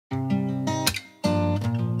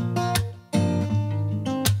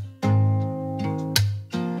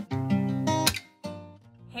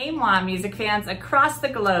Moi music fans across the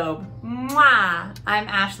globe. Mwah! I'm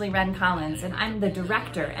Ashley Wren Collins, and I'm the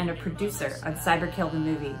director and a producer of Cyberkill the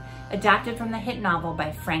movie, adapted from the hit novel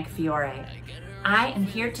by Frank Fiore. I am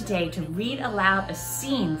here today to read aloud a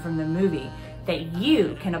scene from the movie that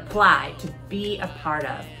you can apply to be a part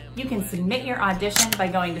of. You can submit your audition by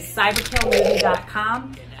going to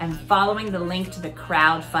cyberkillmovie.com and following the link to the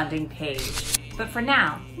crowdfunding page. But for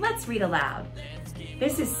now, let's read aloud.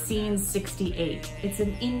 This is scene 68. It's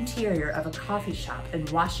an interior of a coffee shop in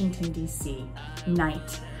Washington, D.C.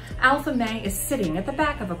 Night. Alpha May is sitting at the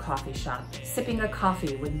back of a coffee shop, sipping a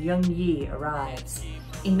coffee when Young Yi arrives.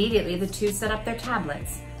 Immediately, the two set up their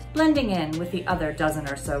tablets, blending in with the other dozen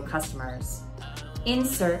or so customers.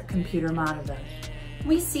 Insert computer monitor.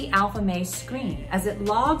 We see Alpha May's screen as it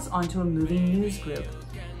logs onto a moving news group.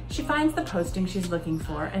 She finds the posting she's looking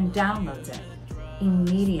for and downloads it.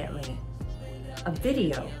 Immediately, a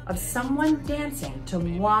video of someone dancing to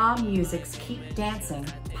Moi music's Keep Dancing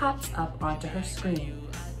pops up onto her screen.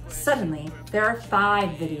 Suddenly, there are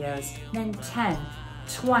 5 videos, then 10,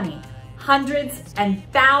 20, hundreds and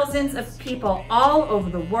thousands of people all over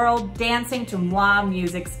the world dancing to Moi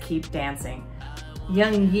music's Keep Dancing.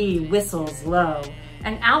 Young Yi whistles low,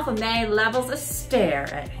 and Alpha May levels a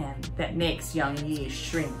stare at him that makes Young Yi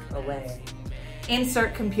shrink away.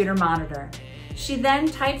 Insert computer monitor. She then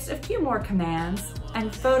types a few more commands,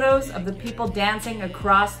 and photos of the people dancing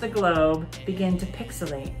across the globe begin to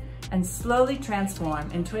pixelate and slowly transform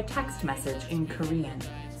into a text message in Korean.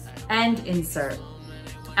 End insert.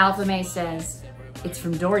 Alpha May says, "It's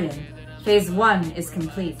from Dorian. Phase 1 is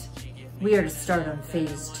complete. We are to start on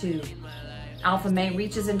phase 2. Alpha May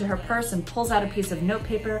reaches into her purse and pulls out a piece of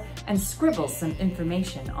notepaper and scribbles some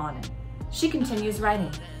information on it. She continues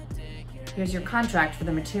writing. Here's your contract for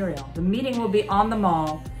the material. The meeting will be on the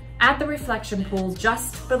mall, at the reflection pool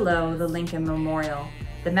just below the Lincoln Memorial.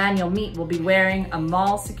 The man you'll meet will be wearing a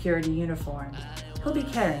mall security uniform. He'll be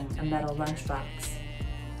carrying a metal lunchbox.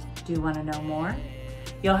 Do you want to know more?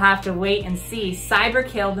 You'll have to wait and see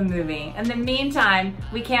Cyberkill the movie. In the meantime,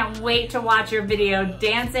 we can't wait to watch your video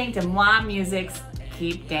dancing to Moi music's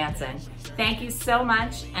Keep Dancing. Thank you so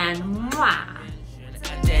much, and mwah!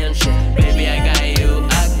 Attention, baby, I got you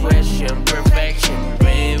a question, perfection,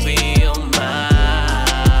 baby, you're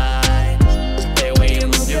mine. The way you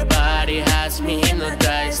move your body has me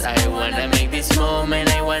hypnotized. I wanna make this moment,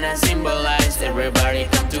 I wanna symbolize. Everybody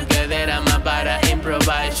come together, I'm about to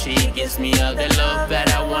improvise. She gives me all the love that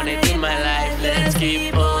I wanted in my life. Let's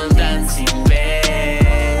keep on